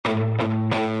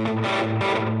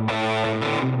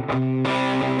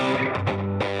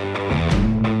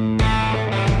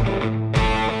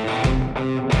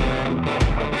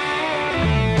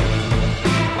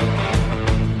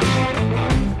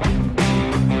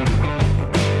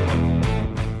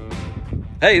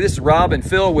Hey, this is Rob and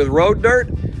Phil with Road Dirt,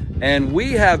 and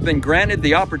we have been granted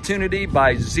the opportunity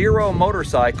by Zero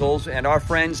Motorcycles and our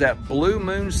friends at Blue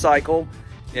Moon Cycle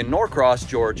in Norcross,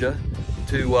 Georgia,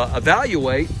 to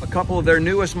evaluate a couple of their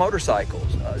newest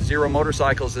motorcycles. Zero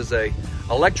Motorcycles is a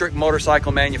electric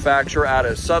motorcycle manufacturer out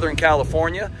of Southern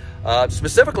California.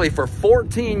 Specifically for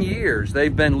 14 years,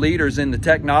 they've been leaders in the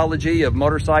technology of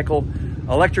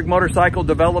electric motorcycle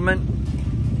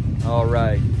development. All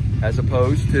right, as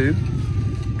opposed to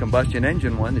combustion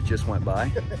engine one that just went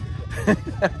by.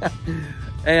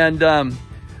 and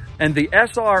the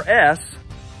SRS,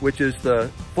 which is the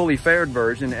fully fared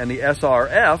version, and the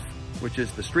SRF, which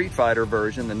is the Street Fighter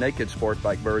version, the naked sport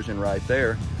bike version right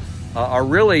there, are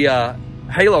really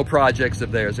halo projects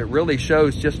of theirs. It really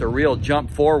shows just a real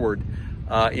jump forward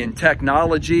in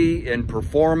technology, in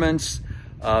performance,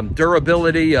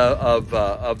 durability of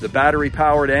the battery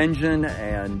powered engine,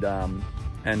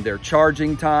 and their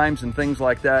charging times and things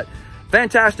like that.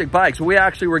 Fantastic bikes. We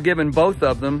actually were given both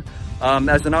of them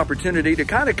as an opportunity to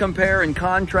kind of compare and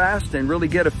contrast and really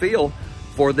get a feel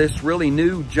for this really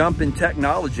new jump in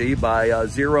technology by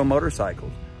Zero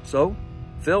Motorcycles. So,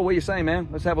 Phil, what are you saying, man?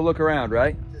 Let's have a look around,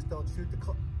 right? Just don't shoot the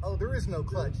clutch. Oh, there is no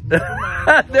clutch. Never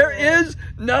mind. There is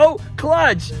no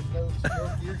clutch. There's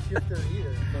no gear shifter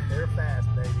either, but they're fast,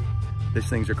 baby. These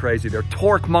things are crazy. They're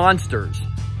torque monsters.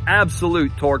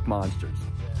 Absolute torque monsters.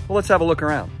 Well, let's have a look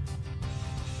around.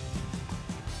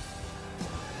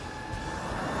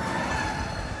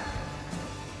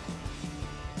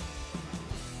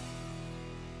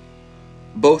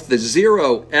 Both the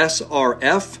Zero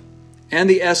SRF and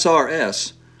the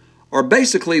SRS are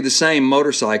basically the same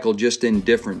motorcycle, just in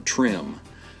different trim.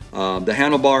 The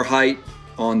handlebar height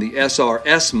on the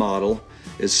SRS model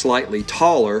is slightly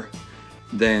taller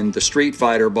than the Street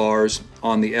Fighter bars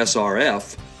on the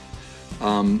SRF.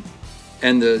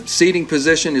 And the seating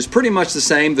position is pretty much the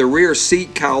same. The rear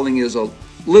seat cowling is a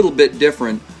little bit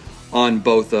different on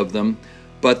both of them,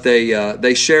 but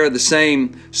they share the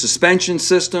same suspension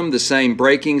system, the same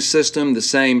braking system, the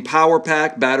same power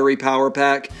pack, battery power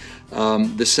pack,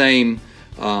 the same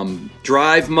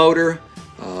drive motor,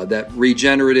 that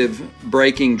regenerative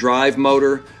braking drive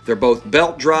motor. They're both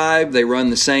belt drive. They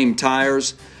run the same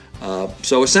tires.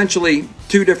 So essentially,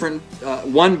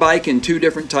 one bike in two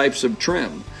different types of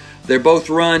trim. They both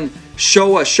run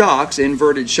Showa shocks,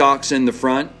 inverted shocks in the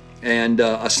front, and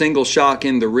a single shock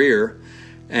in the rear.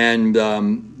 And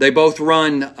they both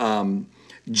run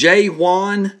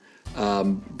J1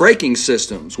 braking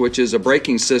systems, which is a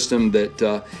braking system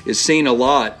that is seen a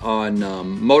lot on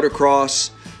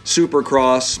motocross,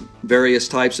 supercross, various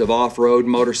types of off-road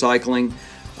motorcycling.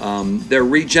 Their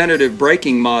regenerative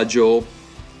braking module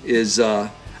is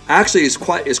actually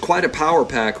quite a power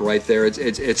pack right there.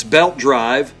 It's belt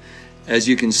drive, as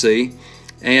you can see,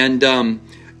 and in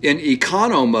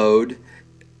econo mode,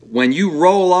 when you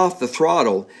roll off the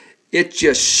throttle, it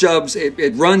just shoves,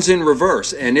 it runs in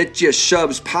reverse, and it just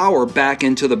shoves power back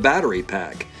into the battery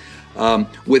pack.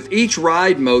 With each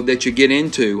ride mode that you get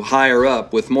into higher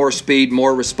up, with more speed,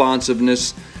 more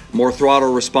responsiveness, more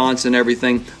throttle response and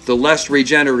everything, the less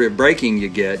regenerative braking you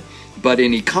get. But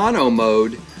in econo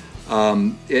mode,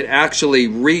 it actually,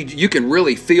 you can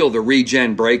really feel the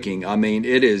regen braking. I mean,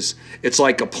 it's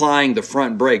like applying the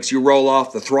front brakes. You roll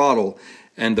off the throttle,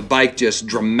 and the bike just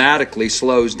dramatically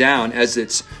slows down as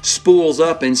it spools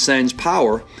up and sends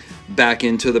power back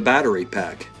into the battery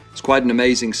pack. It's quite an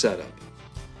amazing setup.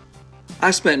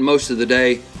 I spent most of the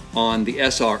day on the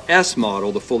SRS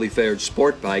model, the fully fared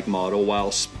sport bike model,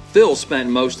 while Phil spent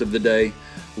most of the day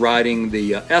riding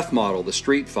the F model, the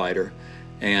Street Fighter.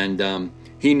 And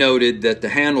he noted that the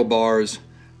handlebars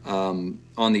on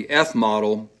the F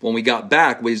model, when we got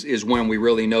back, is when we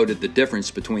really noted the difference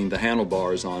between the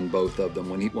handlebars on both of them,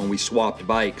 when we swapped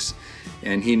bikes.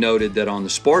 And he noted that on the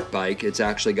sport bike, it's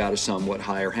actually got a somewhat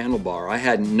higher handlebar. I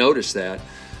hadn't noticed that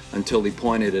until he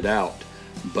pointed it out.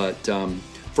 But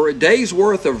for a day's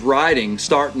worth of riding,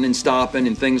 starting and stopping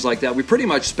and things like that, we pretty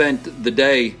much spent the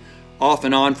day off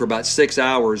and on for about 6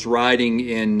 hours riding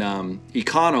in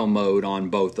econo mode on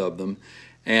both of them.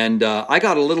 And I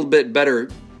got a little bit better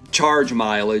charge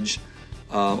mileage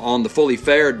on the fully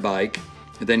fared bike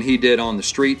than he did on the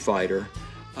Street Fighter.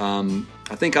 I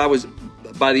think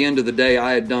by the end of the day,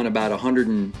 I had done about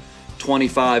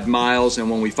 125 miles,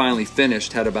 and when we finally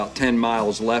finished, had about 10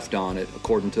 miles left on it,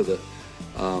 according to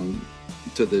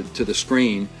the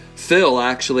screen. Phil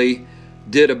actually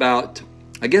did about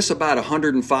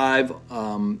 105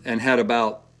 and had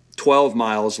about 12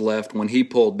 miles left when he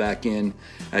pulled back in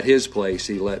at his place.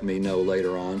 He let me know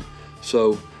later on.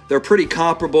 So they're pretty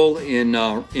comparable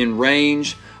in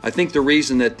range. I think the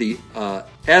reason that the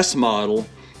S model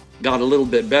got a little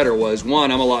bit better was,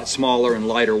 one, I'm a lot smaller and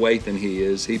lighter weight than he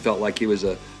is. He felt like he was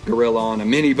a gorilla on a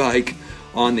mini bike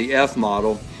on the F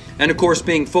model. And of course,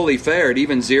 being fully fared,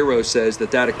 even Zero says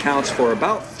that accounts for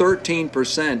about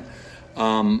 13%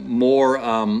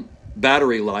 more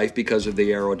battery life because of the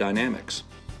aerodynamics.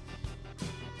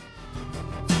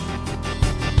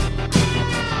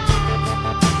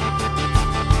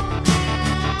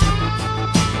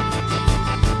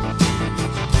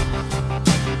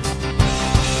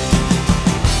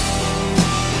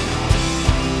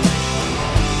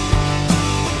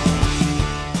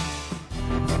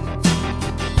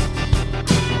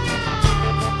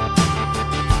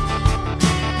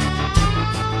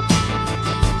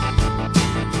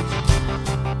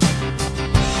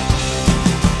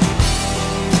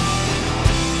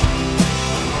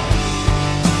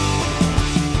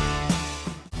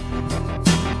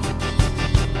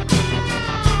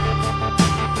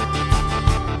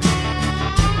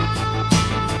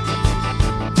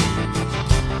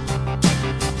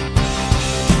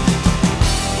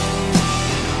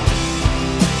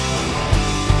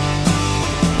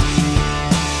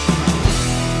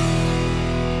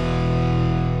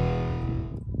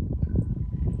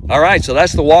 All right, so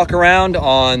that's the walk around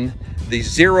on the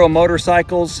Zero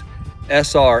motorcycles,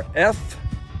 SRF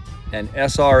and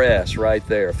SRS right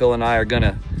there. Phil and I are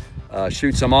gonna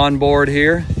shoot some onboard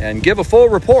here and give a full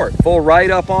report, full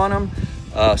write-up on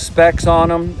them, specs on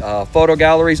them, photo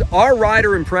galleries, our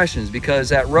rider impressions,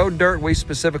 because at Road Dirt, we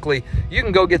specifically, you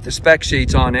can go get the spec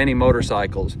sheets on any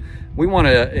motorcycles. We want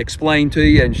to explain to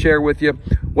you and share with you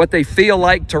what they feel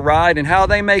like to ride and how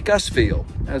they make us feel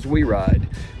as we ride.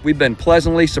 We've been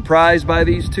pleasantly surprised by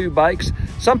these two bikes.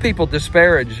 Some people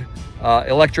disparage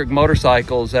electric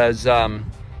motorcycles as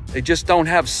they just don't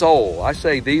have soul. I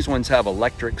say these ones have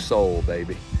electric soul,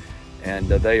 baby. And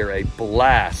they are a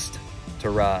blast to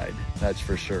ride, that's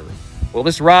for sure. Well,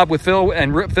 this is Rob with Phil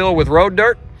and Phil with Road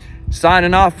Dirt,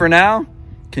 signing off for now,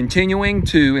 continuing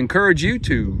to encourage you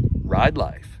to ride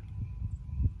life.